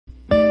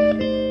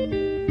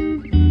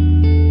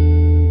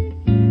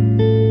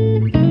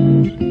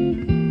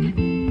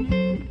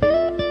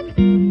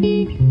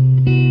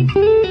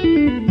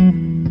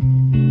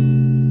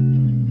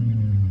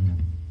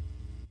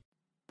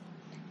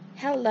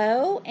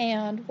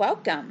and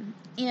welcome.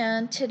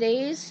 In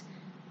today's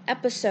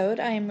episode,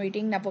 I am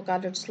reading Neville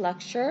Goddard's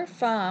lecture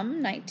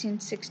from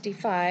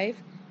 1965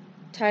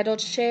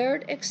 titled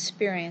Shared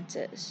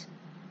Experiences.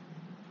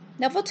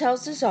 Neville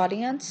tells his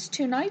audience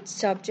tonight's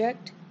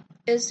subject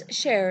is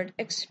shared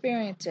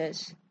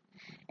experiences.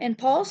 In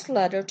Paul's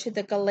letter to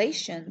the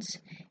Galatians,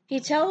 he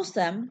tells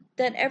them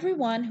that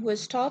everyone who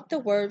is taught the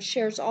word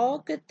shares all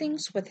good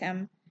things with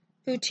him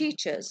who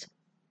teaches.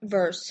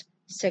 Verse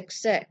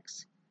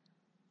 6:6.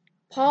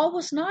 Paul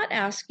was not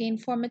asking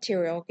for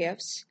material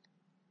gifts,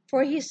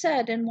 for he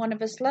said in one of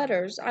his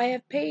letters, I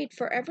have paid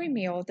for every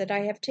meal that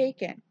I have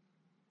taken,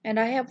 and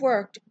I have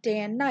worked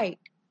day and night.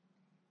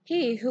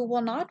 He who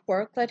will not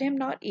work, let him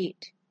not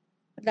eat.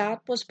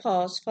 That was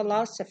Paul's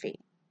philosophy.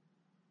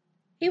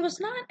 He was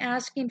not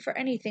asking for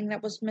anything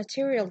that was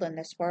material in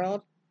this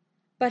world,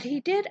 but he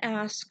did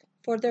ask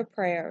for their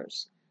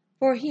prayers,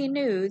 for he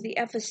knew the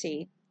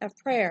efficacy of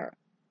prayer.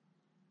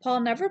 Paul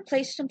never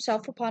placed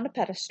himself upon a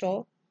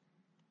pedestal,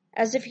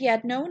 as if he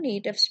had no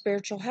need of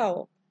spiritual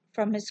help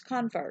from his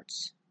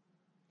converts.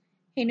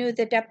 He knew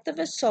the depth of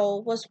his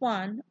soul was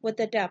one with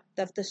the depth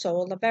of the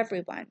soul of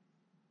everyone,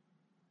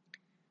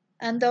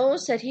 and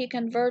those that he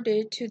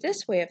converted to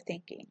this way of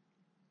thinking.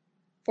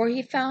 For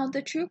he found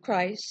the true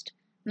Christ,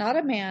 not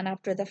a man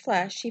after the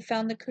flesh. He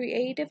found the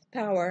creative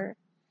power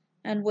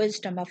and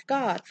wisdom of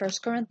God,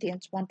 1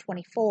 Corinthians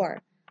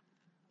 1:24.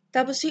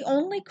 That was the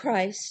only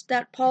Christ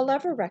that Paul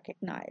ever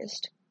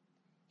recognized.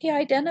 He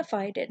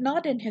identified it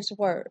not in his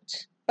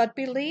words, but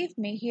believe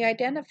me, he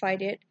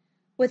identified it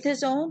with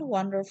his own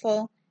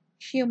wonderful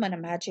human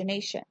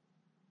imagination.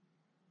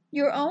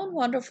 Your own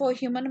wonderful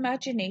human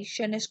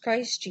imagination is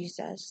Christ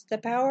Jesus, the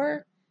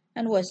power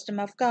and wisdom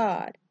of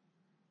God.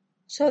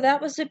 So that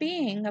was the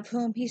being of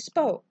whom he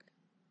spoke.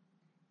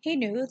 He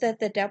knew that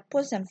the depth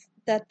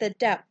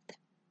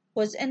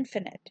was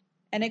infinite,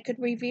 and it could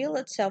reveal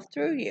itself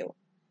through you,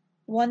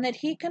 one that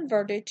he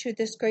converted to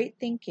this great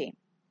thinking.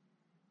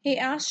 He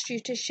asked you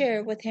to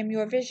share with him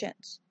your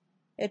visions.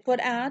 It would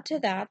add to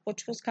that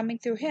which was coming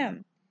through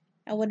him,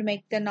 and would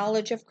make the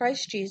knowledge of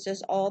Christ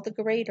Jesus all the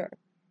greater,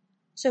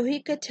 so he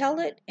could tell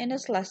it in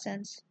his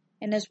lessons,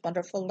 in his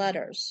wonderful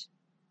letters.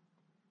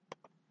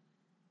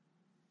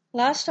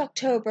 Last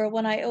October,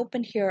 when I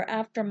opened here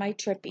after my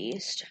trip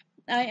east,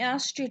 I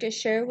asked you to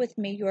share with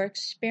me your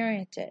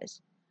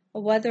experiences,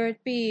 whether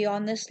it be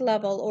on this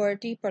level or a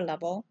deeper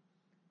level,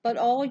 but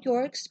all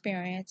your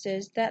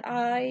experiences, that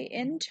I,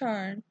 in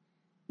turn,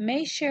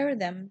 may share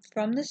them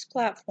from this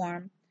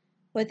platform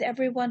with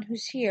everyone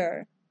who's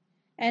here,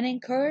 and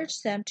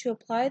encourage them to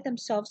apply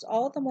themselves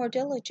all the more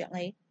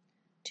diligently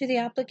to the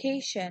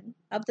application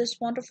of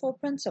this wonderful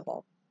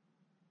principle.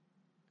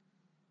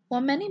 Well,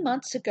 many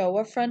months ago,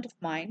 a friend of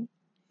mine,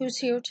 who's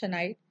here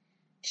tonight,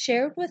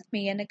 shared with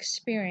me an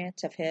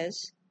experience of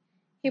his.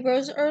 He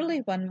rose early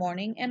one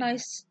morning in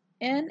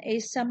a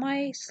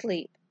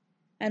semi-sleep,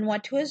 and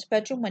went to his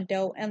bedroom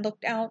window and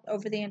looked out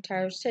over the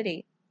entire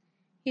city.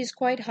 He's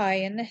quite high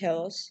in the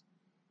hills.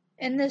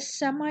 In this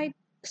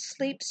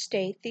semi-sleep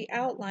state, the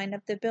outline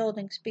of the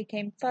buildings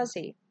became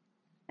fuzzy,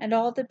 and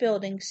all the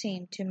buildings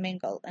seemed to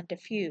mingle and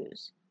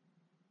diffuse.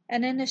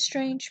 And in a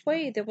strange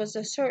way there was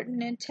a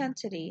certain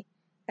intensity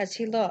as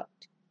he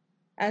looked.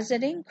 As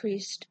it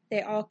increased,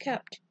 they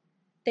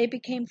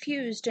became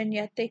fused, and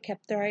yet they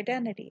kept their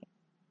identity.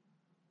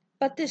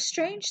 But this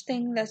strange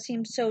thing that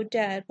seemed so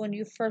dead when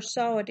you first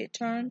saw it, it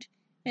turned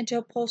into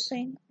a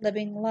pulsing,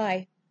 living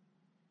life.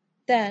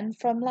 Then,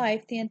 from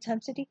life, the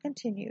intensity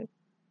continued.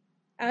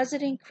 As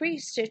it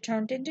increased, it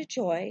turned into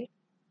joy,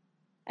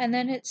 and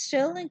then it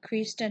still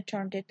increased and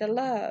turned into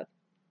love.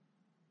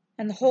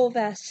 And the whole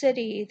vast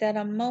city, that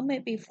a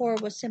moment before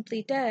was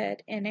simply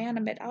dead,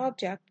 inanimate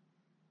object,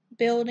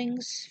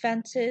 buildings,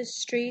 fences,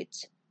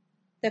 streets,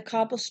 the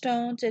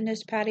cobblestones in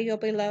his patio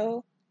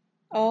below,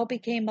 all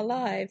became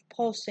alive,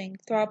 pulsing,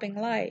 throbbing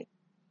life.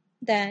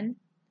 Then,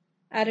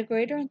 at a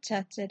greater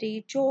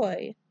intensity,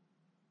 joy,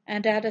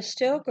 and at a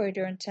still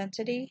greater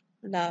intensity,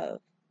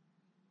 love.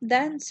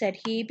 Then, said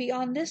he,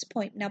 beyond this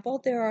point, Neville,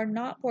 there are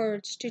not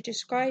words to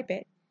describe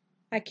it.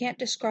 I can't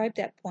describe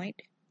that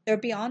point. They're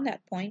beyond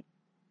that point.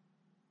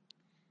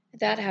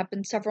 That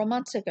happened several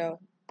months ago.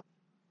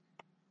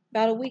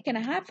 About a week and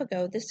a half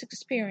ago, this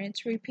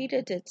experience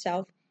repeated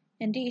itself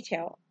in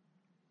detail.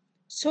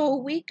 So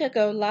a week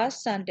ago,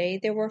 last Sunday,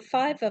 there were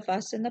 5 of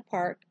us in the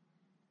park.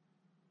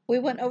 We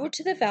went over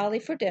to the valley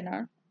for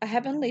dinner, a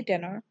heavenly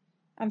dinner,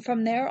 and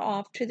from there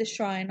off to the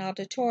Shrine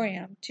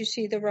Auditorium to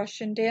see the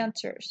Russian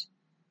dancers.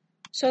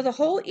 So the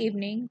whole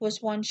evening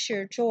was one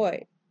sheer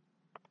joy.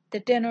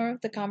 The dinner,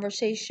 the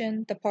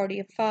conversation, the party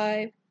of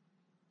 5,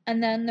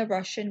 and then the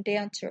Russian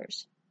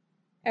dancers.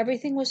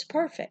 Everything was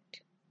perfect.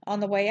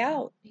 On the way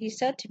out, he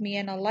said to me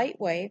in a light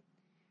way,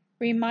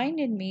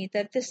 reminded me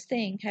that this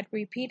thing had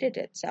repeated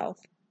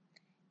itself.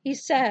 He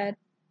said,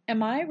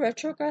 am I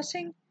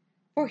retrogressing?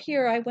 For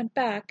here I went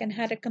back and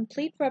had a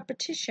complete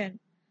repetition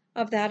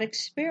of that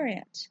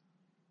experience.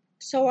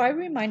 So I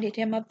reminded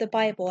him of the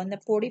Bible in the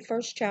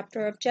 41st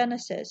chapter of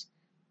Genesis,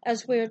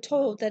 as we are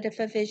told that if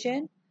a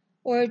vision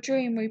or a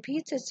dream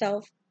repeats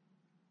itself,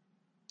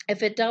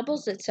 if it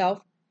doubles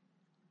itself,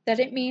 that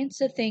it means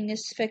the thing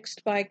is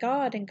fixed by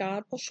God and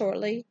God will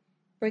shortly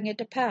bring it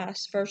to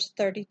pass. Verse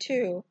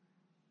 32.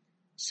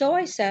 So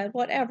I said,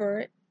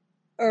 whatever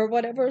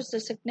is the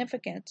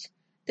significance,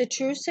 the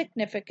true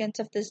significance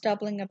of this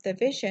doubling of the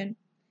vision,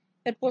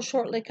 it will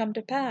shortly come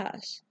to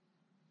pass.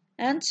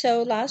 And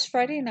so last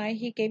Friday night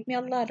he gave me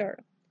a letter,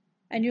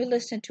 and you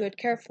listened to it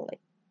carefully.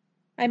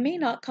 I may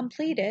not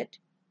complete it.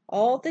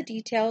 All the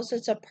details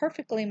is a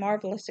perfectly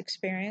marvelous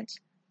experience.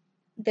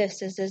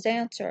 This is his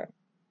answer.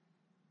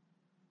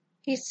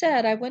 He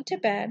said, I went to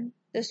bed.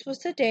 This was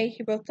the day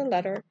he wrote the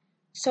letter,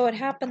 so it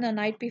happened the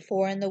night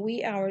before in the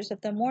wee hours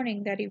of the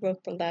morning that he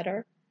wrote the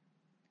letter.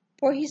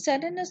 For he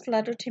said in his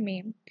letter to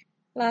me,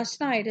 last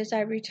night as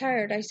I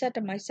retired, I said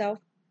to myself,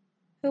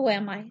 who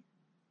am I?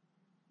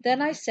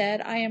 Then I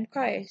said, I am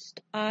Christ.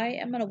 I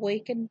am an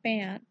awakened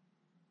man.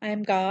 I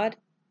am God.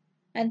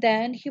 And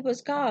then he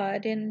was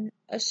God in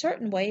a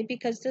certain way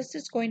because this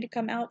is going to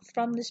come out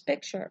from this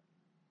picture.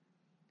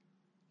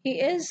 He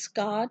is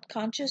God,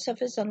 conscious of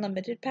his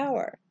unlimited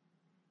power.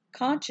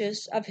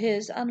 Conscious of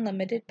his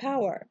unlimited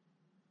power.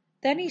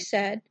 Then he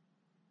said,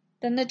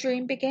 then the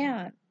dream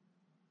began.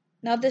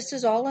 Now this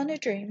is all in a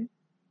dream.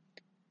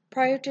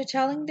 Prior to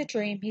telling the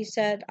dream, he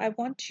said, I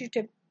want you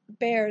to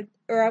bear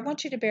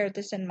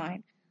this in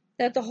mind,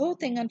 that the whole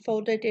thing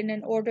unfolded in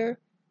an order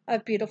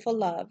of beautiful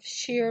love,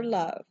 sheer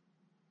love.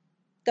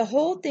 The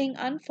whole thing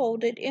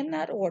unfolded in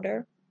that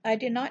order. I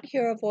did not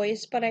hear a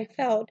voice, but I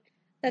felt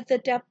that the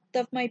depth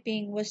of my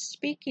being was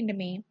speaking to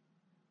me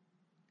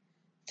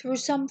through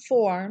some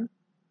form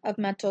of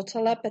mental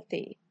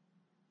telepathy.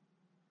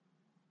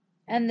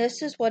 And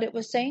this is what it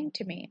was saying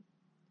to me.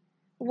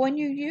 When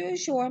you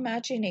use your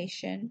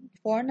imagination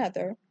for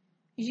another,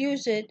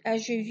 use it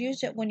as you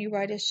use it when you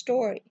write a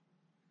story.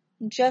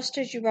 Just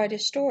as you write a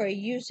story,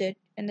 use it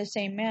in the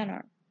same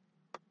manner.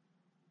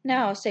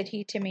 Now, said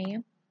he to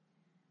me,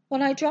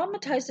 when I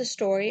dramatize a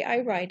story, I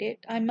write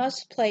it. I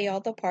must play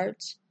all the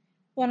parts.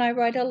 When I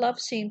write a love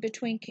scene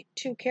between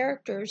two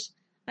characters,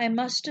 I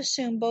must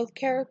assume both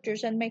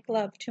characters and make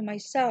love to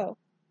myself.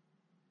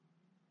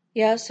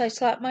 Yes, I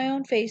slap my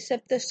own face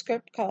if the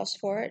script calls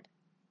for it.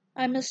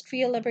 I must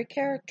feel every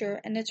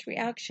character and its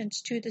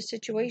reactions to the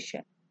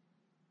situation.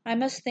 I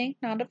must think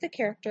not of the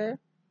character,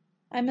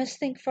 I must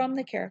think from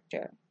the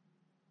character.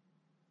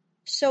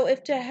 So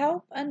if to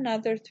help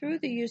another through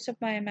the use of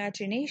my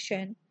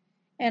imagination,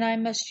 and I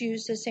must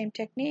use the same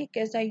technique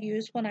as I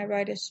use when I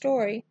write a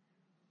story,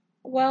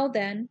 well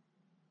then,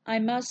 I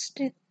must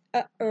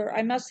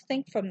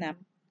think from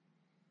them.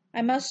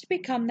 I must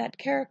become that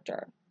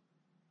character.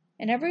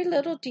 In every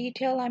little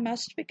detail I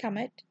must become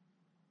it,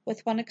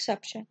 with one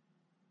exception.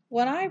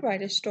 When I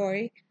write a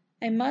story,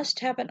 I must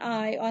have an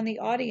eye on the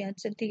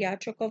audience and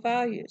theatrical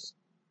values.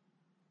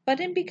 But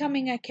in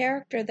becoming a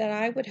character that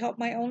I would help,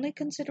 my only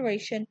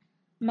consideration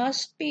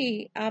must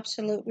be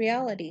absolute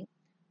reality.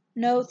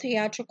 No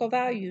theatrical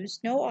values,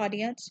 no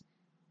audience,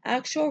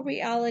 actual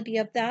reality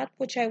of that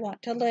which I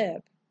want to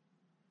live.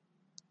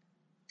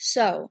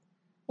 So,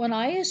 when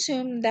I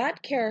assume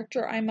that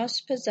character, I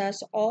must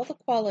possess all the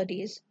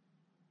qualities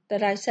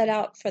that I set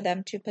out for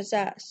them to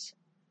possess.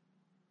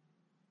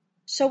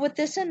 So with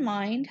this in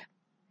mind,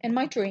 in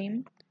my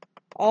dream,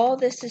 all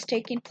this is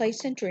taking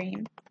place in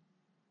dream,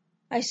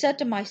 I said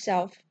to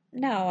myself,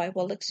 now I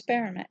will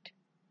experiment.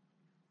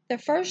 The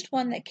first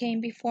one that came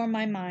before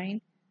my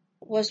mind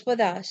was with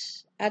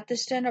us, at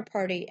this dinner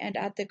party and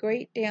at the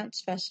great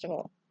dance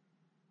festival.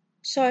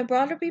 So I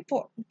brought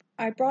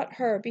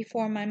her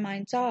before my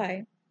mind's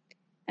eye,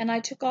 and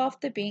I took off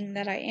the being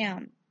that I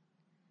am.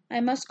 I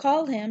must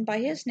call him by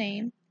his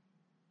name.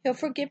 He'll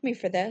forgive me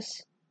for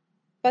this,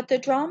 but the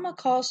drama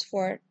calls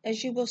for it,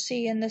 as you will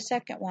see in the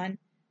second one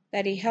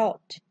that he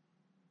helped.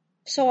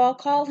 So I'll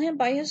call him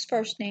by his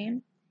first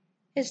name.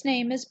 His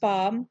name is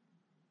Bob.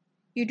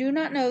 You do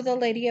not know the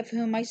lady of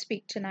whom I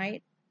speak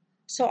tonight,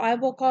 so I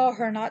will call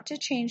her not to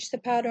change the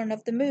pattern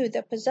of the mood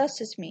that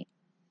possesses me.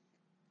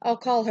 I'll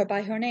call her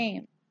by her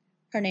name.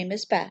 Her name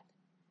is Beth.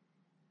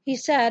 He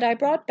said, I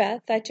brought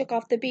Beth. I took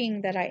off the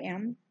being that I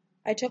am.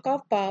 I took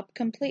off Bob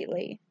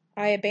completely.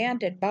 I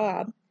abandoned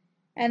Bob.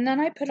 And then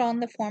I put on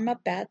the form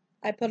of Beth.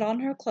 I put on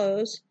her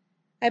clothes.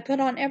 I put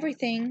on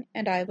everything,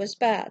 and I was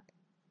Beth.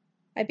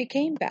 I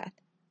became Beth.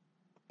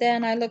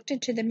 Then I looked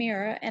into the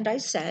mirror, and I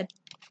said,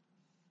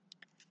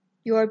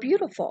 You are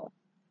beautiful.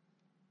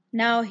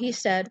 Now, he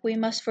said, we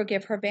must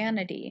forgive her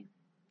vanity.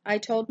 I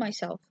told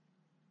myself.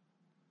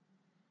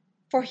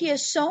 For he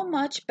is so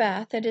much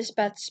Beth, it is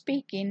Beth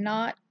speaking,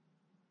 not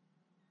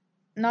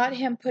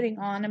him putting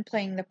on and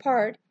playing the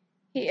part.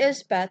 He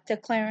is Beth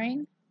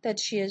declaring that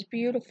she is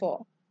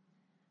beautiful.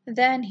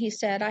 Then, he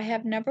said, I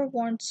have never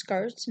worn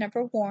skirts,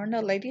 never worn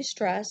a lady's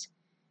dress,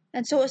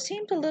 and so it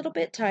seemed a little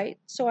bit tight,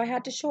 so I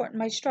had to shorten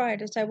my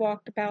stride as I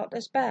walked about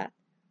as Beth,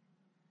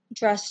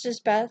 dressed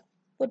as Beth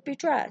would be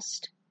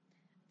dressed.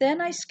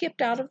 Then I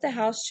skipped out of the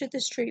house to the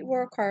street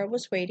where a car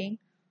was waiting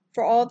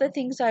for all the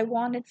things I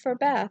wanted for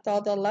Beth,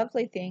 all the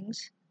lovely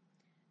things.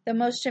 The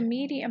most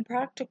immediate and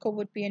practical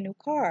would be a new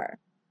car.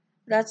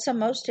 That's the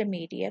most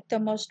immediate, the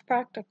most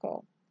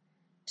practical.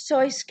 So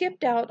I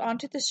skipped out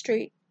onto the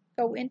street,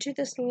 got into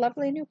this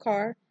lovely new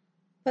car,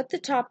 put the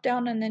top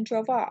down, and then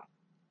drove off.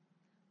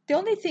 The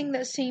only thing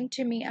that seemed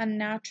to me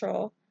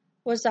unnatural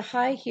was the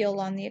high heel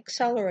on the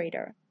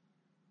accelerator.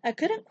 I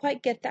couldn't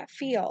quite get that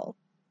feel.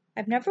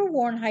 I've never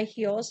worn high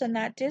heels, and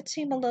that did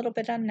seem a little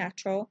bit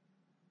unnatural.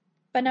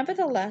 But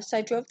nevertheless,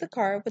 I drove the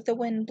car with the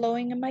wind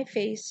blowing in my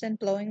face and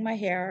blowing my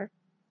hair.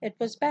 It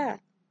was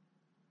Beth.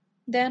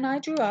 Then I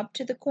drew up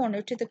to the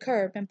corner to the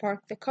curb and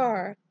parked the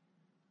car.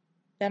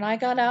 Then I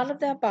got out of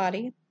that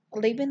body.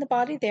 Leaving the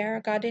body there, I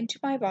got into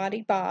my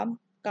body, Bob,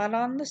 got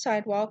on the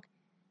sidewalk,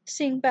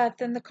 seeing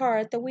Beth in the car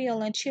at the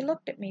wheel, and she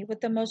looked at me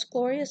with the most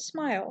glorious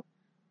smile,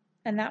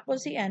 and that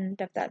was the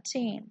end of that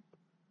scene.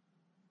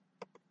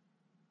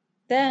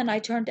 Then I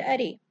turned to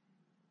Eddie.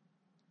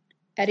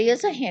 Eddie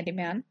is a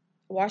handyman,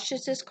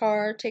 washes his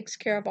car, takes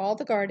care of all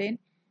the garden,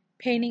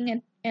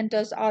 painting, and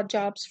does odd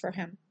jobs for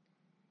him.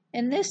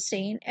 In this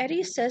scene,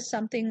 Eddie says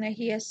something that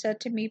he has said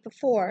to me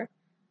before,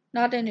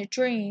 not in a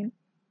dream.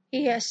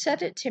 He has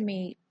said it to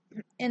me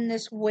in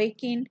this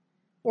waking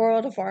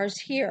world of ours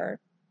here.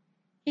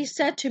 He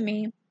said to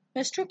me,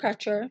 "Mr.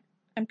 Crutcher,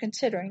 I'm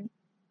considering."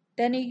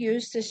 Then he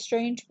used this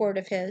strange word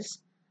of his,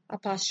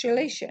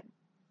 apostulation.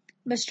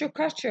 "Mr.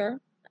 Crutcher,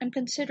 I'm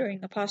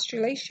considering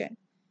apostulation."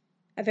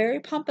 A very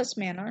pompous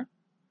manner,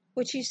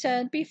 which he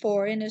said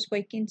before in his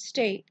waking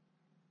state.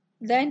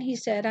 Then he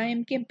said, "I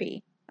am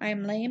gimpy, I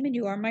am lame, and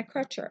you are my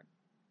crutcher."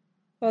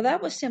 Well,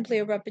 that was simply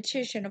a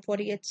repetition of what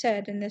he had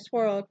said in this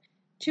world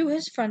to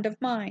this friend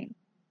of mine.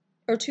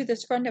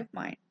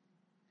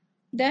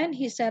 Then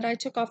he said, "I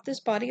took off this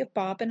body of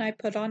Bob and I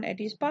put on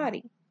Eddie's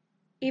body,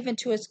 even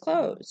to his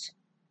clothes."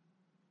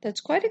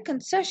 That's quite a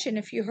concession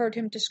if you heard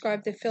him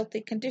describe the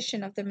filthy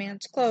condition of the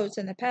man's clothes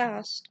in the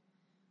past.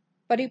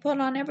 But he put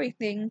on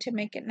everything to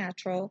make it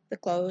natural, the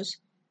clothes,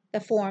 the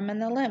form,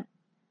 and the limp.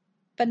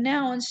 But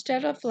now,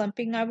 instead of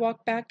limping, I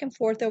walk back and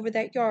forth over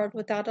that yard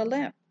without a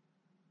limp.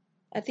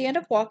 At the end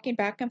of walking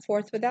back and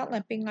forth without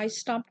limping, I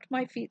stomped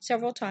my feet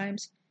several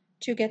times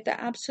to get the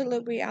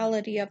absolute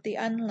reality of the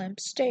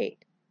unlimped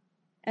state.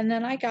 And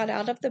then I got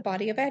out of the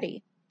body of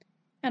Eddie,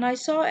 and I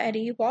saw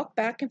Eddie walk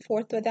back and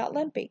forth without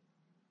limping.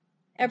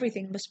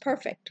 Everything was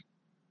perfect.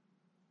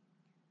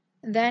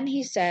 Then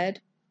he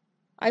said,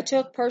 "I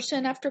took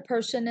person after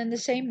person in the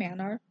same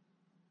manner,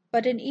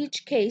 but in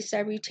each case I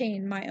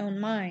retained my own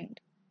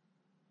mind.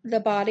 The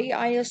body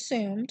I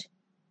assumed,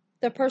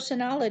 the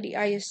personality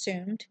I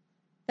assumed,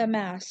 the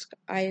mask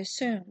I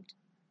assumed.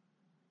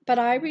 But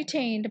I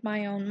retained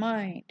my own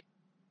mind,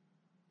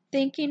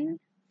 thinking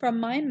from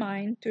my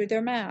mind through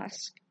their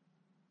mask.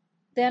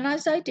 Then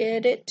as I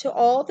did it to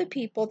all the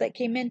people that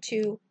came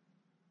into,"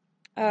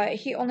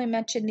 he only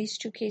mentioned these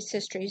two case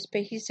histories,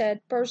 but he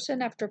said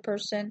person after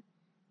person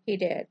he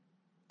did.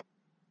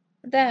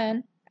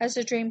 Then, as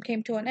the dream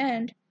came to an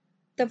end,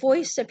 the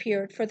voice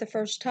appeared for the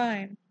first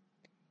time.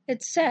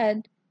 It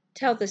said,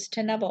 "Tell this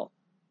to Neville."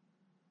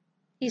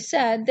 He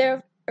said,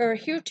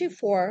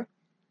 heretofore,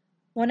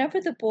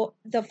 whenever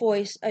the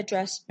voice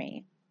addressed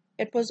me,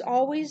 it was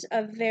always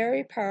a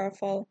very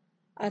powerful,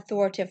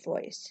 authoritative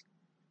voice.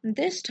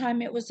 This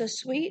time it was a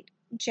sweet,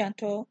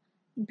 gentle,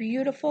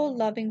 beautiful,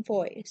 loving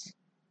voice.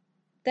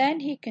 Then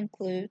he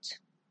concludes,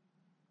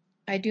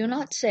 "I do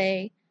not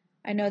say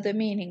I know the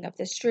meaning of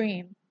this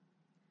dream.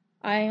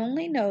 I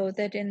only know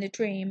that in the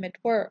dream it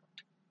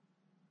worked.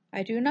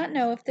 I do not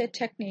know if the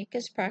technique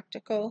is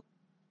practical.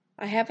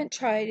 I haven't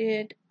tried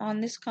it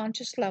on this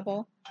conscious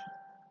level,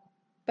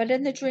 but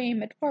in the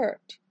dream it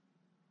worked.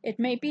 It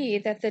may be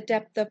that the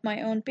depth of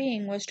my own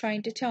being was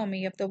trying to tell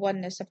me of the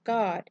oneness of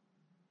God,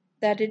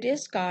 that it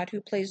is God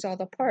who plays all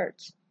the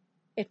parts.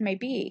 It may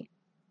be,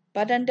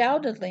 but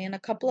undoubtedly in a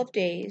couple of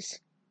days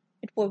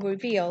it will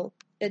reveal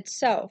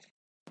itself."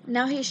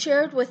 Now he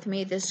shared with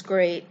me this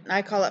great,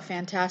 I call it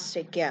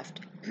fantastic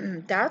gift.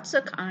 That's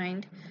a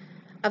kind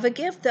of a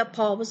gift that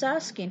Paul was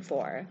asking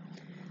for.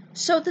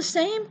 So the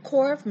same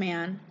core of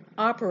man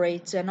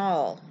operates in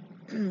all.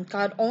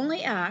 God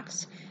only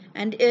acts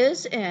and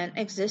is in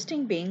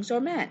existing beings or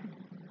men.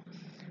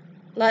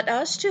 "Let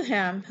us to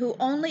him who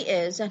only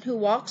is and who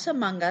walks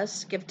among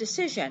us give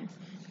decision."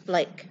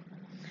 Blake.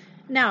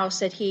 "Now,"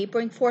 said he,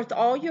 "bring forth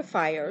all your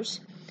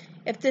fires.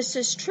 If this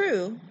is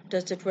true,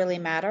 does it really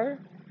matter?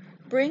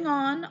 Bring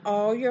on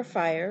all your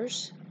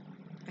fires."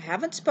 I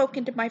haven't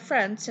spoken to my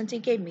friend since he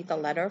gave me the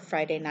letter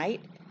Friday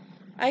night.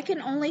 I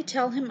can only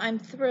tell him I'm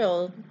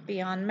thrilled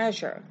beyond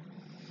measure.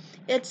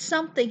 It's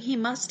something he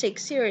must take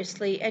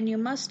seriously, and you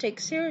must take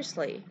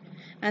seriously,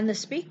 and the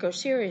speaker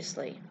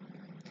seriously.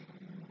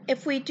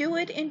 If we do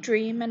it in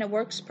dream and it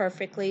works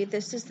perfectly,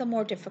 this is the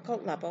more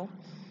difficult level.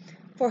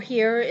 For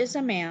here is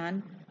a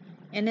man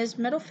in his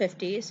middle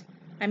 50s,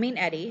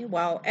 Eddie.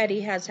 Well,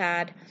 Eddie has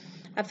had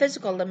a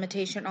physical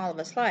limitation all of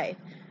his life.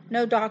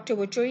 No doctor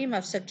would dream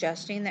of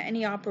suggesting that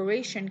any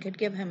operation could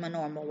give him a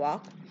normal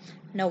walk.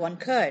 No one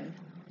could.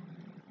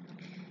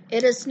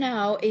 It is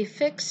now a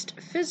fixed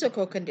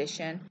physical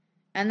condition,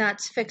 and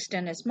that's fixed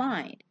in his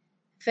mind.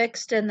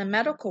 fixed in the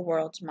medical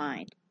world's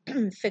mind,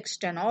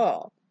 fixed in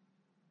all.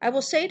 I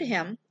will say to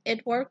him,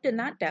 it worked in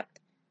that depth.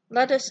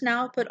 Let us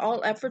now put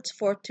all efforts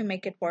forth to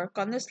make it work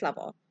on this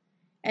level,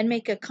 and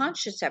make a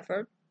conscious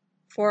effort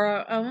for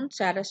our own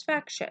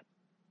satisfaction.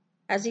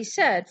 As he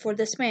said, for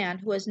this man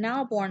who is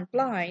now born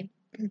blind,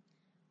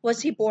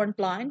 was he born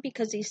blind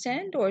because he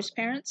sinned or his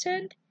parents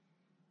sinned?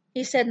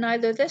 He said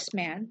neither this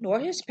man nor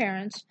his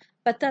parents,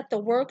 but that the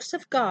works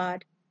of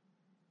God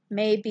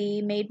may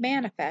be made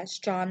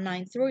manifest, John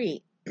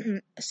 9:3.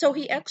 So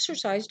he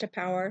exercised a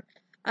power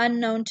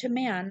unknown to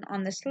man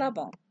on this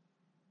level.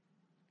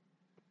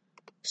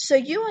 So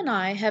you and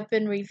I have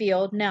been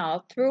revealed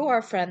now through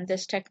our friend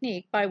this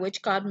technique by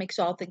which God makes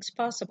all things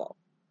possible.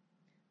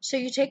 So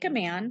you take a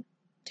man,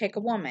 take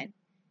a woman,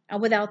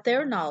 and without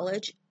their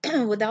knowledge,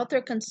 without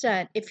their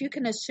consent, if you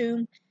can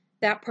assume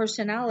that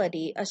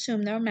personality,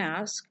 assume their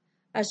mask,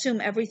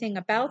 assume everything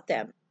about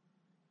them,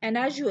 and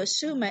as you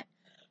assume it,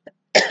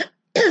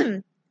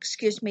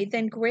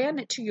 then grant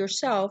it to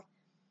yourself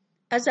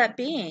as that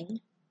being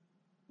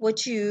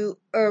what you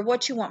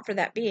want for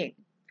that being.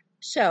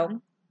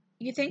 So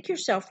you think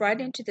yourself right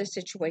into the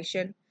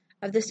situation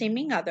of the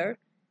seeming other,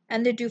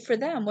 and then do for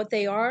them what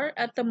they are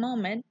at the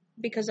moment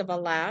because of a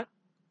lack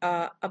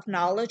of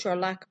knowledge or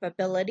lack of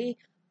ability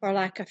or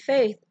lack of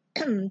faith.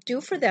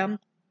 Do for them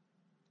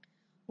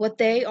what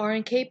they are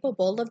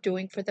incapable of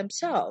doing for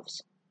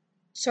themselves.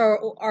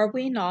 So are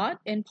we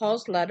not, in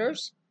Paul's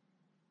letters,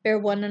 bear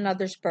one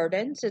another's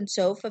burdens and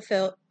so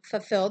fulfill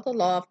the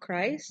law of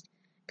Christ?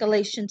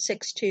 Galatians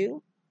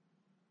 6:2.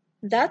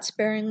 That's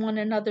bearing one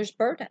another's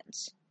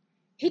burdens.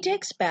 He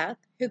takes Beth,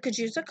 who could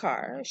use a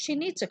car. She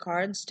needs a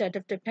car instead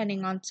of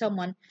depending on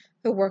someone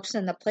who works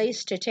in the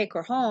place to take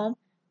her home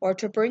or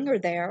to bring her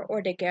there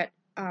or to get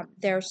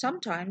there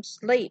sometimes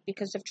late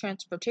because of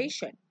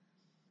transportation.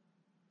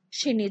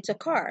 She needs a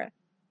car.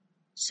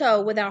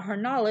 So without her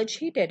knowledge,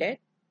 he did it.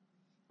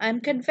 I'm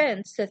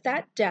convinced that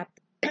that depth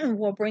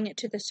will bring it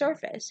to the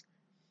surface.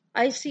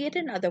 I see it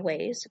in other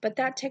ways, but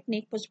that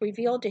technique was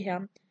revealed to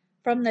him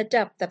from the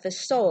depth of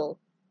his soul.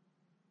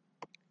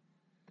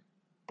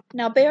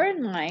 Now bear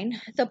in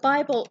mind, the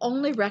Bible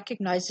only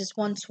recognizes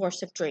one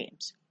source of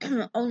dreams,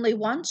 only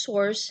one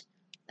source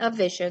of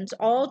visions.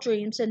 All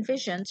dreams and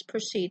visions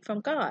proceed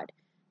from God,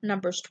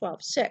 Numbers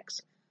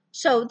 12:6.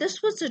 So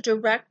this was a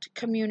direct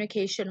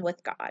communication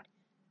with God.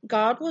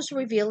 God was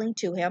revealing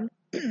to him,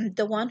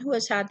 the one who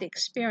has had the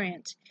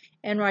experience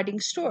in writing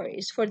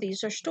stories, for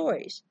these are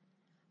stories.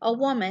 A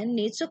woman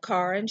needs a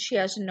car and she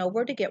has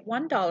nowhere to get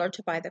 $1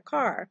 to buy the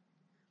car.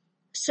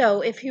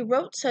 So if he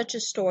wrote such a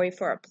story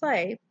for a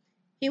play,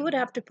 he would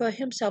have to put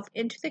himself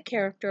into the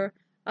character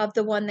of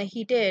the one that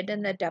he did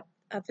in the depth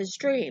of his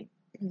dream.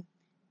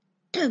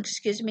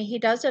 He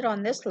does it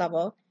on this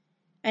level,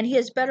 and he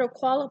is better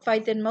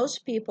qualified than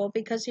most people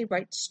because he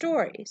writes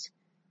stories.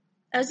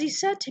 As he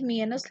said to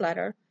me in his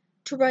letter,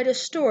 to write a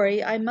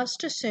story, I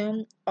must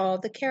assume all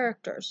the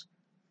characters.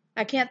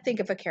 I can't think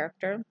of a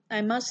character.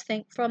 I must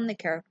think from the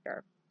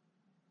character.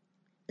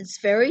 It's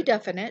very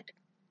definite.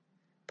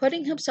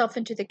 Putting himself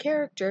into the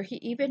character, he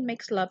even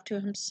makes love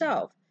to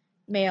himself,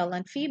 male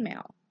and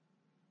female,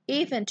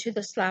 even to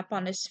the slap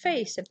on his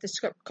face if the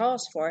script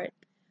calls for it.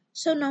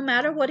 So no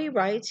matter what he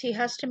writes, he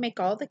has to make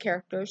all the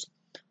characters.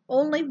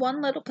 Only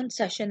one little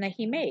concession that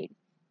he made.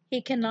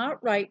 He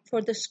cannot write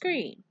for the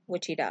screen,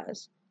 which he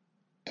does,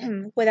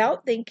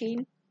 without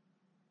thinking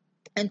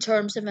in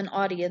terms of an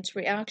audience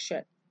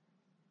reaction,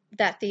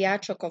 that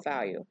theatrical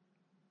value.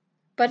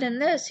 But in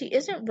this, he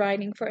isn't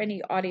writing for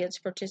any audience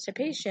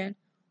participation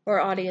or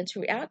audience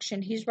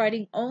reaction. He's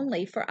writing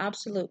only for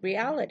absolute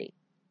reality.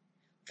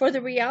 For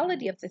the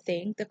reality of the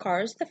thing, the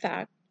car is the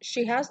fact,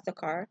 she has the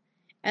car,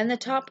 and the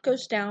top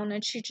goes down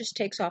and she just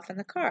takes off in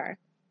the car.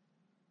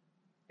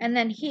 And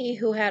then he,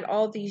 who had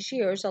all these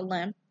years a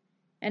limp,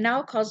 and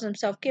now calls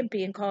himself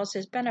Gimpy and calls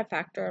his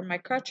benefactor my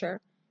crutcher,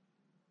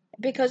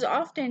 because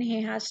often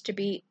he has to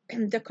be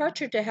the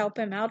crutcher to help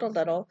him out of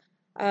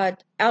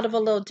a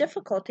little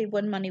difficulty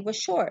when money was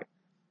short,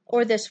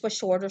 or this was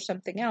short or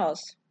something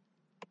else.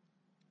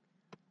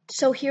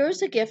 So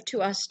here's a gift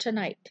to us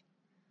tonight.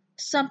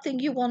 Something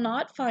you will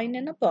not find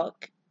in a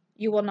book.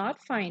 You will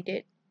not find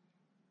it,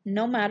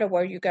 no matter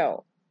where you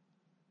go.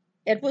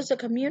 It was a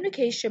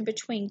communication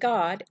between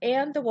God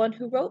and the one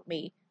who wrote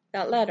me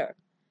that letter.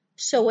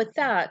 So with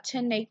that,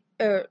 tonight,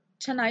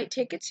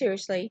 take it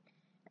seriously,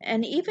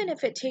 and even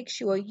if it takes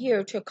you a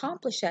year to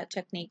accomplish that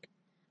technique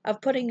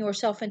of putting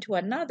yourself into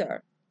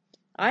another,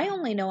 I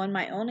only know in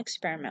my own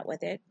experiment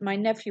with it. My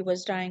nephew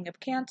was dying of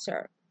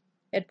cancer.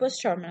 It was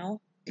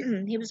terminal.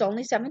 He was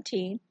only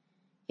 17.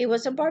 He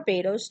was in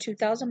Barbados,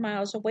 2,000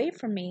 miles away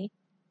from me,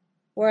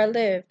 where I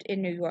lived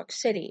in New York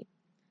City.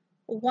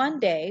 One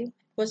day,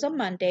 was a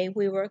Monday,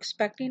 we were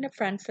expecting a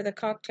friend for the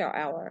cocktail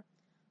hour.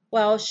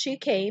 Well, she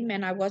came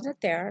and I wasn't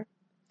there.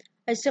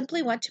 I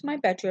simply went to my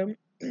bedroom,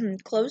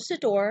 closed the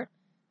door,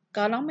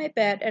 got on my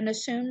bed, and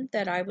assumed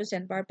that I was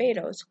in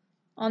Barbados,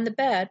 on the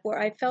bed where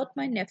I felt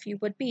my nephew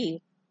would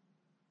be.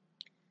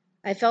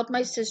 I felt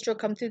my sister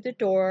come through the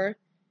door,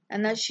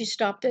 and that she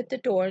stopped at the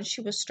door and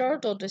she was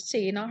startled to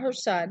see not her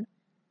son,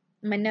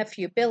 my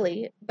nephew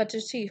Billy, but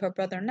to see her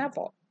brother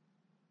Neville.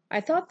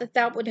 I thought that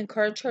that would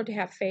encourage her to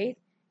have faith,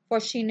 for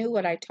she knew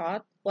what I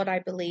taught, what I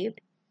believed.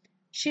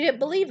 She didn't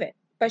believe it,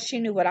 but she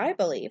knew what I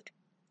believed.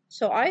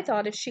 So I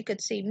thought if she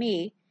could see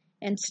me,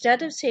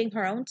 instead of seeing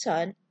her own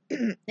son,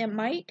 it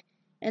might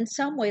in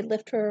some way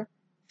lift her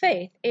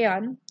faith,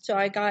 and so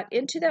I got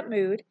into that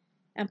mood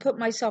and put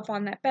myself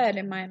on that bed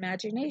in my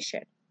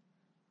imagination.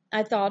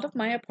 I thought of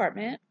my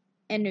apartment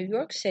in New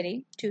York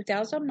City,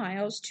 2,000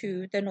 miles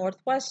to the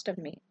northwest of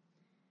me,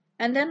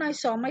 and then I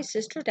saw my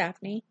sister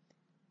Daphne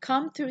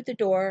come through the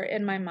door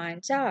in my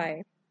mind's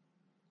eye.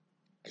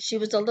 She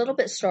was a little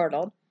bit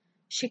startled.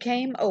 She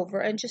came over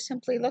and just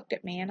simply looked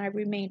at me, and I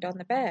remained on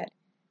the bed.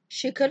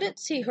 She couldn't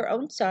see her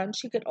own son,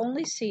 she could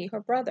only see her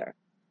brother.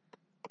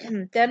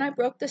 Then I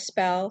broke the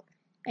spell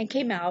and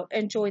came out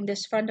and joined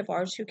this friend of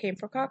ours who came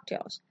for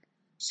cocktails.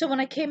 So when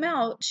I came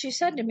out, she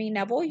said to me,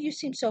 Neville, you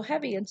seem so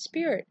heavy in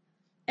spirit,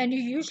 and you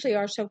usually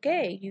are so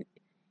gay.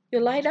 You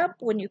light up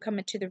when you come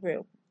into the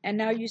room, and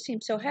now you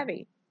seem so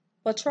heavy.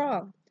 What's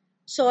wrong?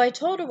 So I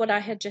told her what I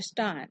had just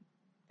done,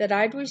 that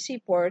I'd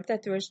received word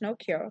that there is no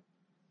cure.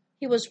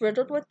 He was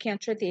riddled with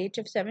cancer at the age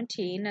of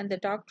 17, and the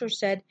doctor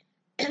said,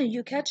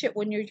 you catch it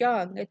when you're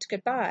young, it's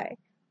goodbye,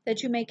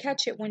 that you may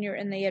catch it when you're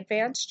in the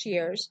advanced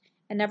years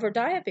and never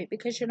die of it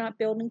because you're not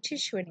building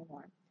tissue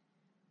anymore.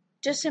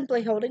 Just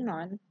simply holding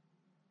on.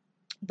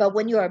 But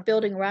when you are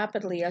building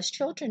rapidly, as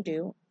children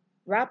do,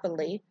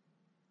 rapidly,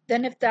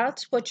 then if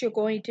that's what you're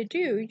going to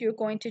do, you're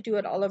going to do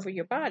it all over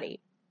your body.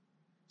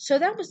 So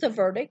that was the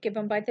verdict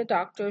given by the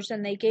doctors,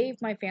 and they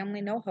gave my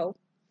family no hope.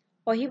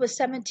 Well, he was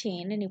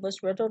 17 and he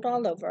was riddled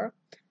all over.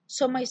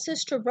 So my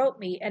sister wrote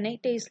me, and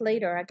 8 days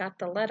later I got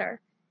the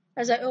letter.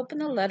 As I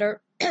opened the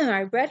letter,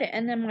 I read it,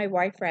 and then my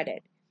wife read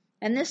it.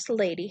 And this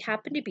lady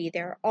happened to be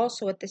there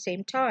also at the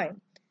same time.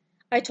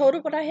 I told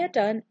her what I had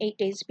done 8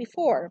 days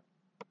before.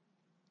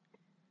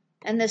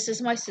 And this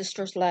is my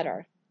sister's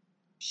letter.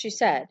 She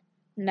said,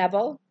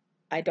 Neville,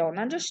 I don't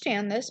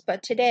understand this,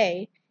 but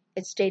today,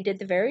 it's dated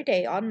the very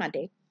day on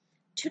Monday,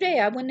 today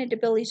I went into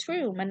Billy's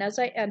room, and as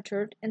I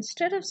entered,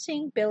 instead of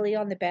seeing Billy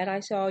on the bed, I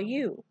saw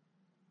you.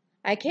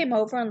 I came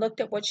over and looked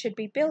at what should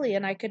be Billy,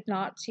 and I could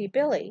not see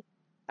Billy.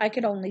 I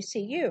could only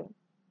see you.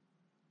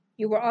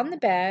 You were on the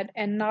bed,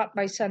 and not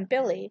my son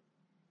Billy,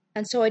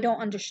 and so I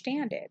don't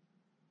understand it.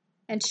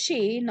 And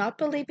she, not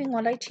believing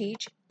what I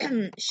teach,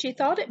 she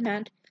thought it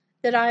meant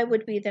that I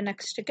would be the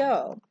next to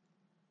go.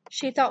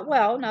 She thought,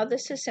 well, now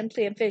this is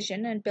simply a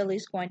vision, and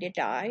Billy's going to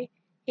die.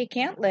 He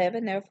can't live,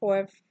 and therefore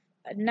if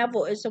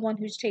Neville is the one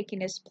who's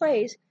taking his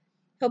place,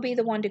 he'll be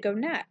the one to go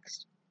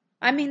next.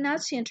 I mean,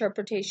 that's the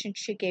interpretation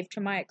she gave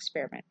to my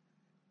experiment.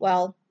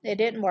 Well, it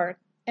didn't work.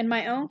 In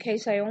my own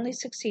case, I only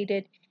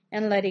succeeded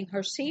in letting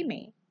her see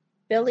me.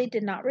 Billy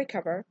did not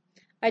recover.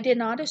 I did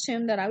not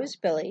assume that I was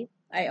Billy.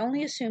 I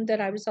only assumed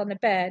that I was on the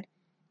bed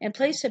in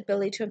place of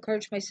Billy to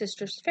encourage my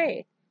sister's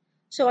faith.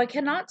 So I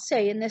cannot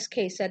say in this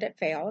case that it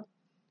failed.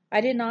 I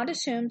did not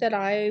assume that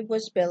I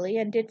was Billy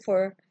and did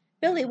for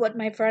Billy what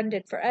my friend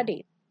did for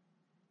Eddie.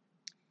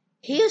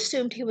 He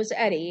assumed he was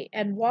Eddie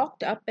and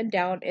walked up and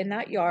down in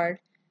that yard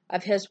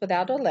of his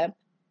without a limp.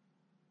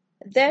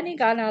 Then he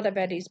got out of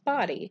Eddie's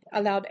body,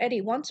 allowed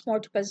Eddie once more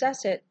to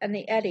possess it, and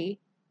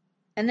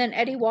then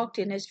Eddie walked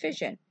in his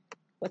vision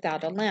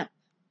without a limp.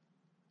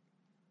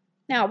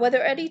 Now,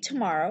 whether Eddie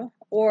tomorrow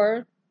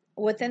or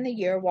within the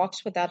year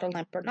walks without a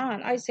limp or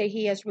not, I say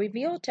he has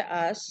revealed to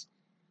us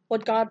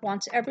what God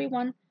wants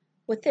everyone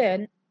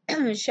within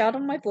shout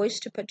on my voice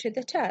to put to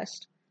the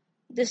test.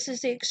 This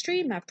is the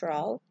extreme, after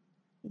all.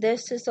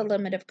 This is the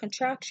limit of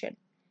contraction.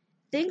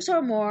 Things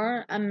are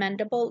more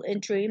amendable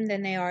in dream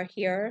than they are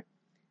here,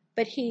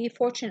 but he,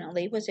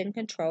 fortunately, was in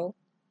control.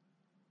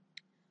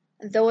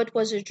 Though it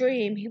was a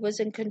dream, he was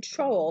in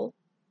control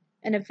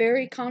in a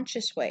very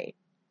conscious way.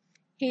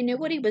 He knew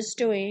what he was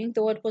doing,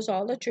 though it was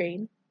all a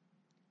dream,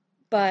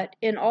 but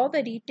in all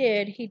that he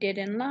did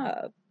in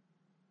love.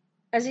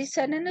 As he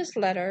said in his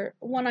letter,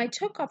 when I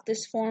took off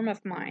this form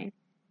of mine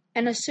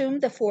and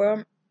assumed the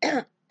form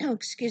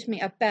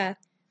of Beth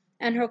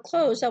and her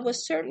clothes, that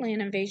was certainly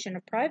an invasion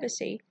of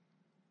privacy,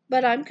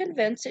 but I'm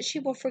convinced that she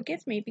will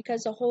forgive me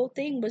because the whole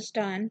thing was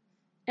done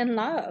in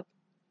love.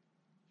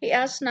 He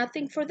asked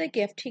nothing for the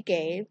gift he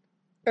gave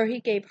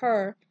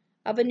her,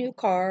 of a new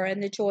car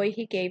and the joy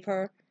he gave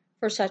her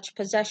for such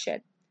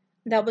possession.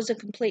 That was a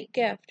complete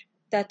gift.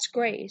 That's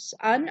grace,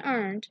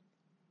 unearned,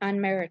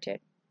 unmerited.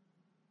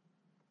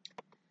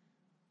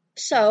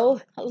 So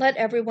let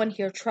everyone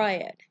here try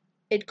it.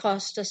 It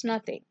costs us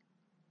nothing.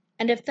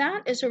 And if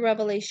that is a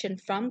revelation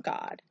from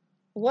God,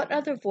 what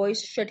other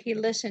voice should he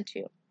listen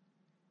to?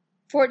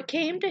 For it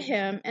came to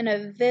him in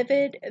a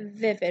vivid,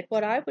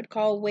 what I would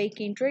call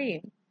waking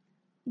dream.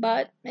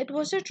 But it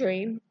was a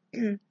dream.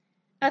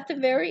 At the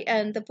very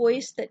end, the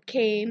voice that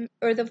came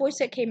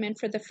in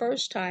for the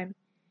first time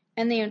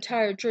and the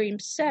entire dream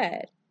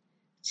said,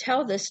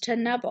 tell this to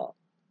Neville.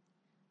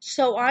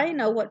 So I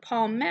know what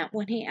Paul meant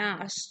when he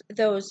asked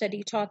those that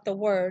he taught the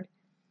word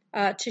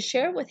to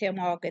share with him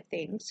all good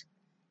things.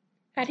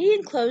 Had he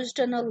enclosed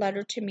in a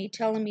letter to me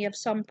telling me of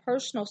some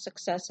personal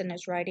success in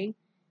his writing,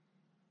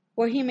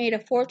 where he made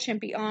a fortune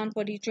beyond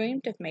what he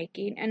dreamed of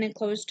making, and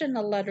enclosed in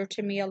a letter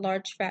to me a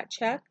large fat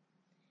check,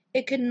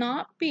 it could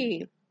not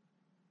be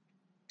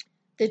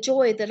the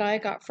joy that I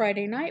got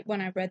Friday night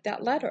when I read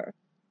that letter.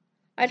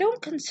 I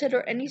don't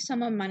consider any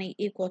sum of money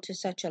equal to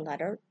such a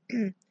letter.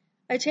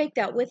 I take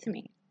that with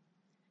me.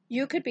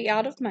 You could be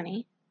out of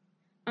money.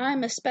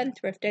 I'm a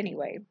spendthrift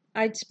anyway.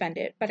 I'd spend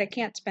it, but I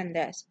can't spend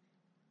this.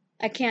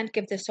 I can't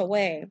give this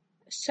away.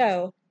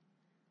 So,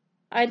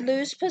 I'd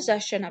lose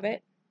possession of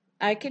it.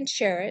 I can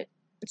share it.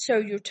 So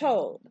you're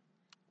told.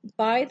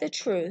 Buy the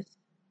truth,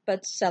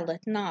 but sell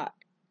it not.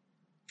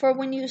 For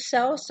when you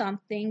sell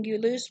something, you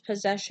lose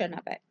possession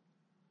of it.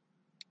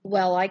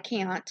 Well, I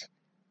can't.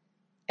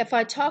 If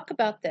I talk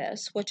about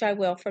this, which I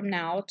will from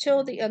now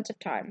till the end of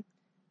time,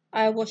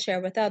 I will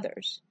share with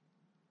others.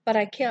 But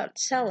I can't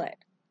sell it.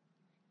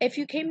 If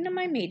you came to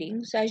my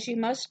meetings, as you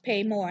must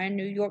pay more in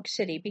New York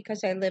City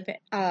because I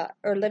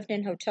lived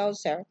in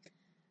hotels there,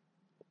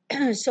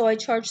 so I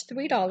charged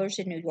 $3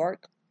 in New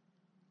York.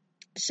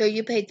 So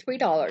you paid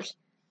 $3.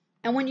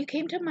 And when you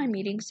came to my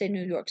meetings in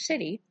New York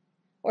City,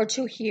 or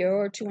two here,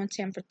 or two in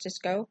San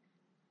Francisco,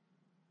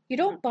 you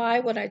don't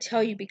buy what I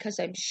tell you because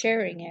I'm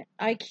sharing it.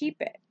 I keep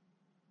it.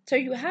 So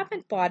you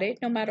haven't bought it,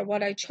 no matter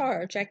what I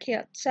charge. I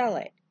can't sell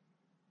it.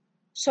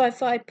 So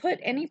if I put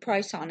any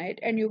price on it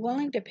and you're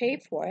willing to pay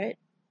for it,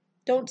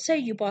 don't say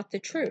you bought the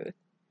truth.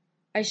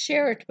 I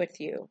share it with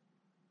you.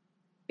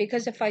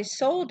 Because if I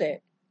sold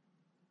it,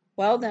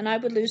 well, then I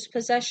would lose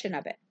possession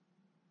of it.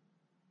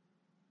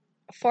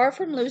 Far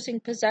from losing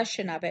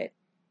possession of it,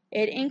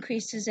 it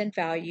increases in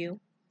value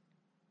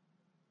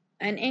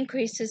and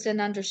increases in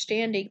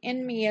understanding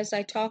in me as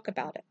I talk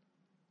about it.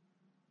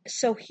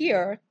 So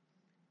here,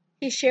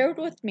 he shared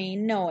with me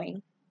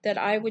knowing that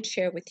I would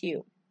share with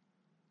you.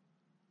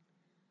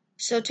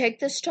 So take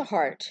this to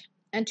heart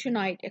and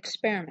tonight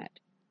experiment.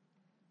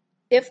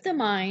 If the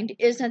mind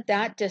isn't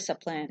that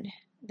disciplined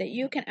that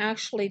you can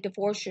actually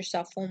divorce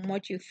yourself from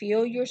what you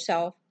feel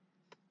yourself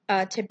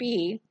to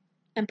be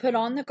and put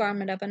on the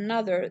garment of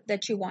another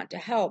that you want to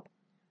help,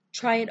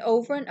 try it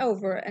over and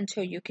over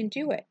until you can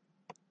do it.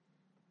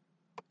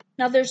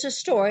 Now there's a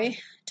story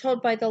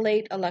told by the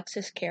late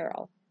Alexis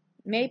Carrel.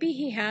 Maybe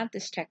he had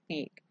this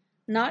technique,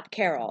 not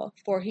Carrel,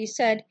 for he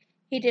said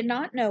he did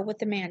not know what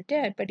the man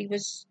did, but he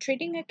was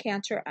treating a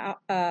cancer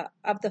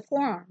of the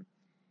forearm.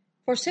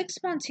 For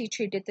 6 months he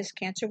treated this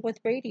cancer with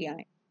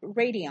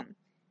radium,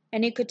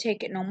 and he could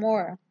take it no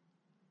more.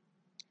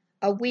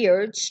 A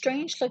weird,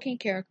 strange-looking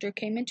character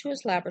came into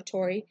his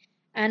laboratory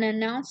and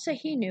announced that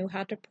he knew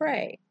how to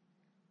pray.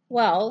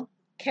 Well,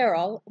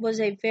 Carrel was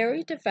a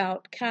very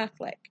devout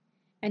Catholic,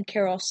 and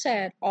Carrel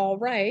said, "All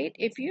right,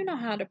 if you know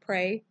how to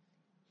pray,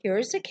 here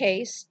is a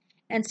case,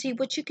 and see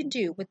what you can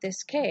do with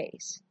this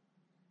case."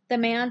 The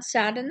man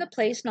sat in the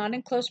place not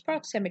in close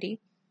proximity.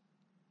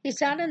 He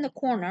sat in the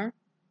corner,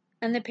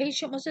 and the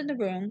patient was in the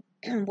room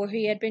where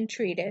he had been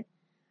treated.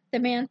 The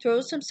man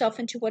throws himself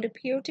into what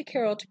appeared to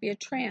Carrel to be a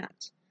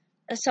trance,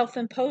 a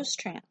self-imposed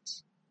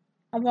trance.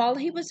 And while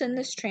he was in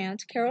this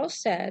trance, Carrel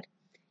said,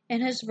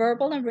 in his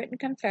verbal and written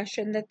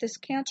confession, that this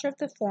cancer of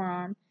the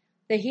forearm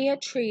that he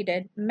had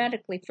treated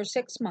medically for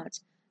 6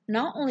 months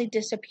not only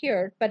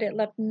disappeared, but it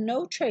left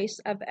no trace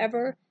of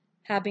ever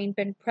having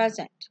been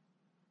present.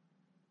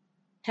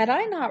 Had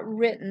I not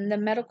written the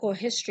medical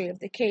history of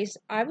the case,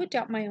 I would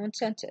doubt my own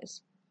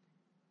senses.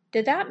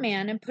 Did that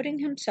man, in putting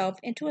himself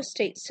into a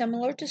state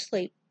similar to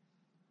sleep,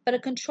 but a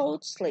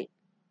controlled sleep,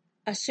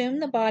 assume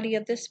the body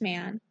of this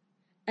man,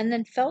 and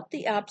then felt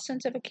the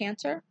absence of a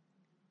cancer?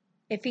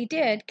 If he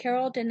did,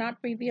 Carrel did not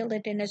reveal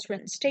it in his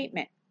written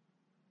statement.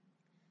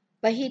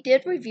 But he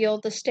did reveal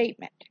the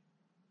statement.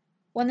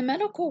 When the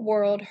medical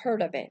world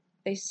heard of it,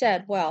 they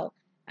said, well,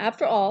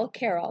 after all,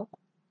 Carrel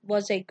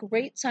was a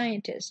great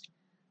scientist,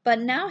 but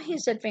now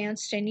he's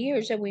advanced in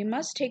years, and we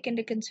must take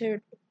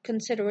into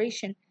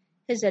consideration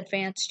his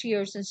advanced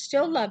years and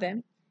still love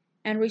him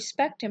and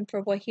respect him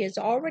for what he has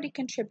already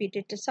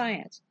contributed to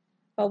science.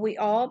 But we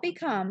all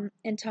become,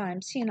 in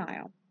time,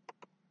 senile.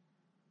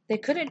 They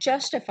couldn't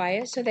justify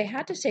it, so they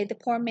had to say the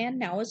poor man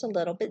now is a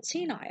little bit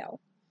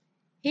senile.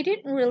 He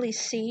didn't really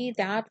see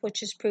that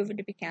which is proven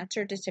to be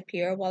cancer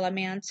disappear while a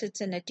man sits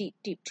in a deep,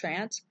 deep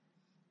trance.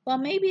 Well,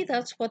 maybe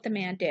that's what the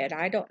man did.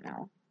 I don't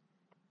know.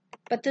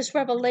 But this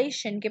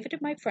revelation given to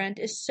my friend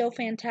is so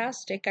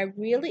fantastic, I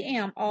really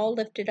am all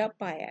lifted up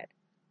by it.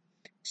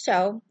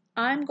 So,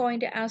 I'm going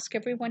to ask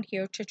everyone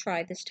here to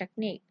try this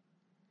technique.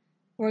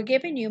 We're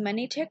giving you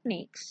many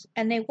techniques,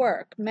 and they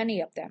work,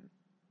 many of them.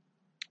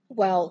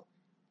 Well,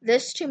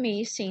 this to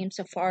me seems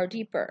a far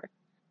deeper,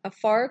 a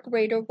far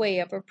greater way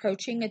of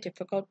approaching a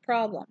difficult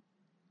problem.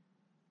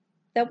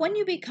 That when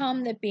you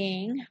become the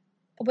being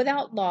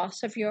without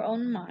loss of your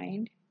own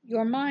mind,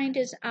 your mind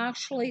is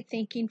actually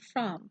thinking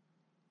from,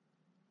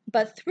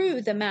 but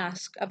through the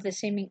mask of the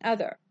seeming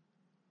other.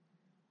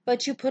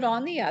 But you put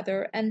on the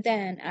other, and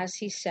then, as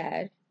he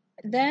said,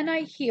 then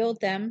I healed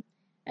them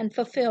and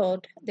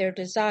fulfilled their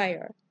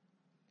desire.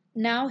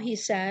 Now, he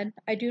said,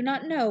 I do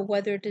not know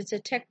whether it is a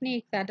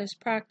technique that is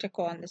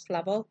practical on this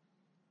level.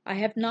 I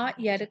have not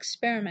yet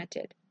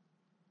experimented.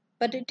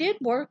 But it did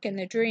work in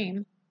the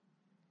dream.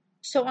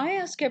 So I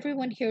ask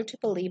everyone here to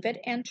believe it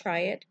and try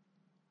it.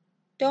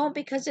 Don't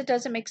because it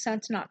doesn't make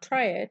sense not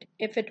try it.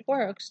 If it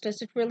works,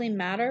 does it really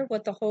matter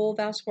what the whole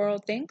vast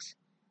world thinks?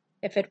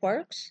 If it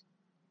works?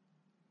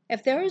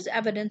 If there is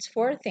evidence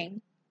for a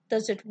thing,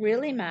 does it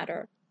really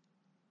matter?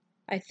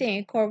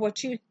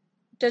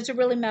 Does it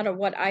really matter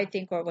what I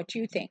think or what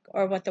you think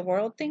or what the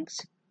world thinks?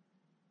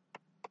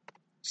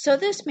 So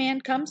this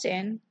man comes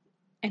in,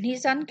 and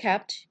he's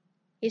unkempt.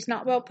 He's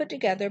not well put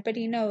together, but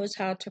he knows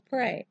how to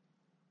pray.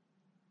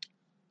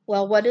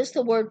 Well, what is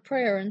the word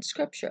prayer in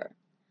Scripture?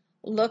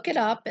 Look it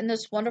up in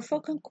this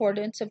wonderful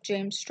concordance of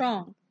James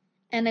Strong,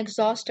 an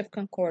exhaustive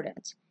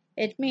concordance.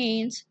 It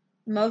means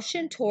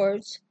motion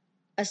towards,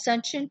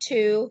 ascension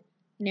to,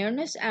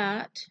 nearness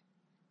at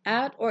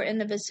or in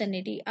the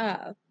vicinity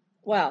of.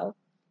 Well,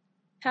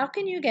 how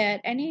can you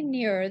get any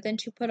nearer than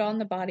to put on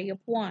the body of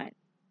one?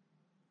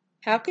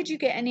 How could you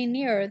get any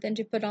nearer than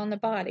to put on the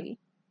body,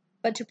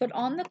 but to put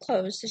on the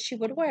clothes that she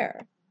would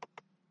wear?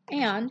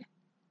 And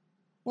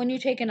when you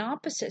take an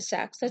opposite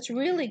sex, that's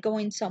really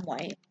going some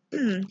way.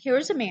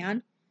 Here's a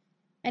man,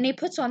 and he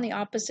puts on the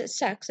opposite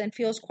sex and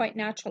feels quite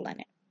natural in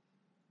it.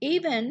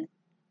 Even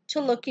to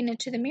looking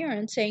into the mirror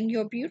and saying,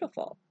 you're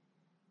beautiful.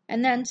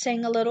 And then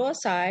saying a little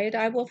aside,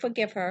 I will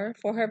forgive her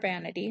for her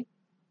vanity.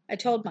 I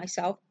told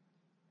myself,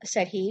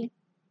 said he.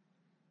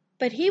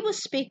 But he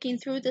was speaking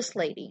through this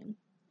lady.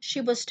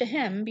 She was to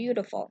him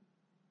beautiful.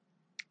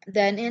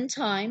 Then in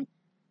time,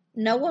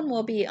 no one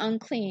will be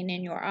unclean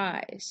in your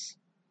eyes.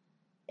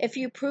 If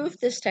you prove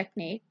this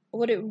technique,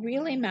 would it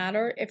really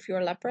matter if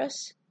you're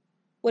leprous?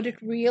 Would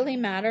it really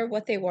matter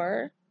what they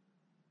were?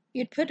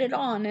 You'd put it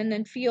on and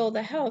then feel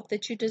the health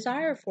that you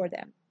desire for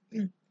them,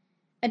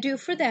 and do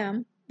for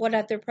them what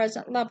at their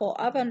present level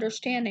of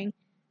understanding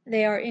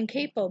they are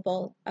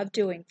incapable of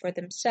doing for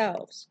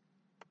themselves.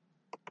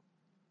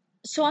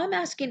 So I'm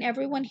asking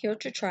everyone here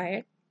to try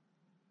it.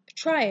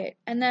 Try it,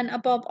 and then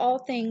above all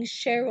things,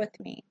 share with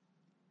me.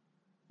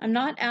 I'm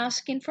not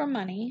asking for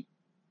money.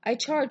 I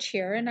charge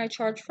here, and I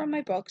charge for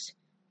my books.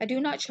 I do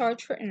not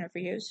charge for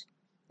interviews.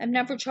 I've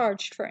never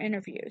charged for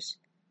interviews.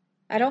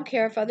 I don't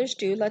care if others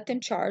do. Let them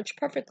charge.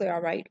 Perfectly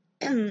all right.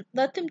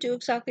 Let them do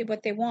exactly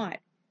what they want.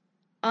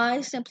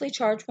 I simply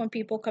charge when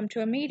people come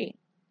to a meeting,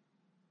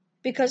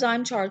 because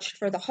I'm charged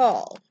for the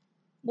hall.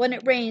 When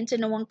it rains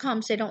and no one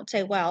comes, they don't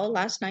say, well,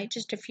 last night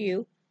just a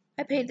few.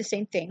 I paid the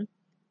same thing.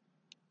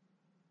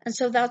 And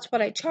so that's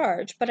what I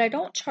charge, but I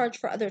don't charge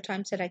for other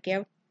times that I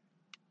give.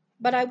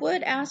 But I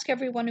would ask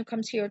everyone who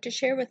comes here to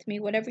share with me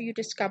whatever you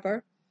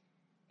discover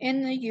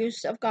in the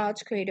use of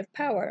God's creative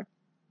power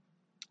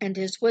and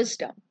His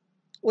wisdom,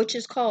 which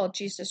is called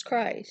Jesus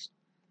Christ.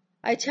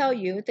 I tell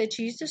you that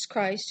Jesus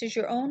Christ is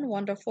your own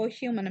wonderful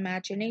human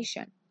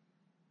imagination.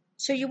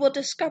 So you will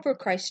discover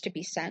Christ to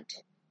be sent,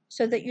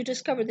 so that you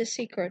discover the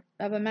secret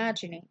of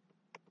imagining.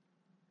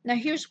 Now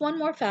here's one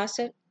more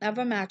facet of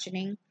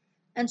imagining.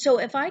 And so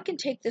if I can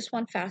take this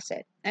one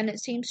facet, and it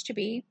seems to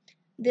be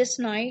this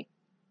night,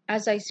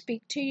 as I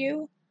speak to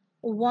you,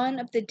 one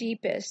of the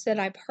deepest that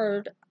I've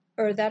heard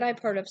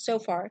of so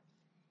far,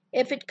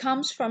 if it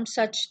comes from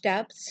such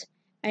depths,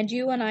 and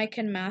you and I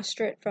can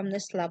master it from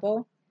this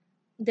level,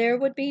 there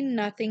would be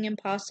nothing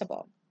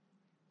impossible.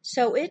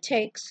 So it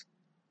takes,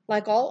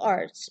 like all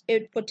arts,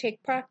 it would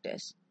take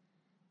practice.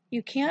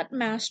 You can't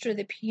master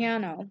the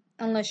piano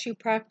unless you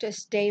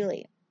practice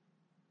daily.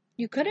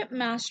 You couldn't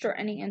master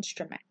any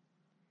instrument.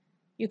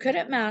 You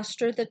couldn't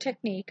master the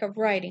technique of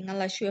writing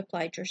unless you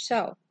applied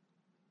yourself.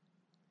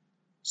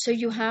 So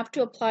you have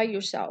to apply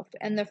yourself,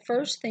 and the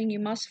first thing you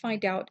must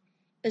find out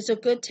is a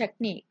good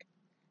technique,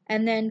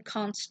 and then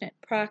constant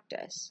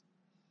practice.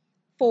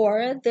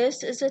 For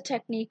this is a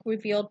technique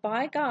revealed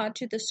by God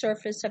to the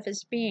surface of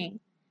His being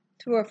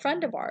through a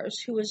friend of ours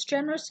who was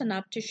generous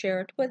enough to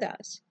share it with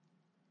us.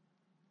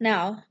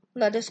 Now,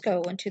 let us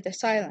go into the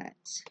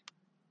silence.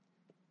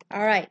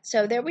 All right,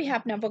 so there we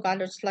have Neville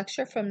Goddard's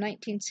lecture from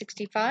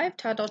 1965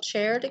 titled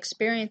Shared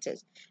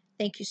Experiences.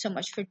 Thank you so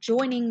much for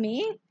joining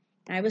me.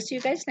 I will see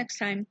you guys next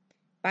time.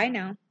 Bye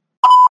now.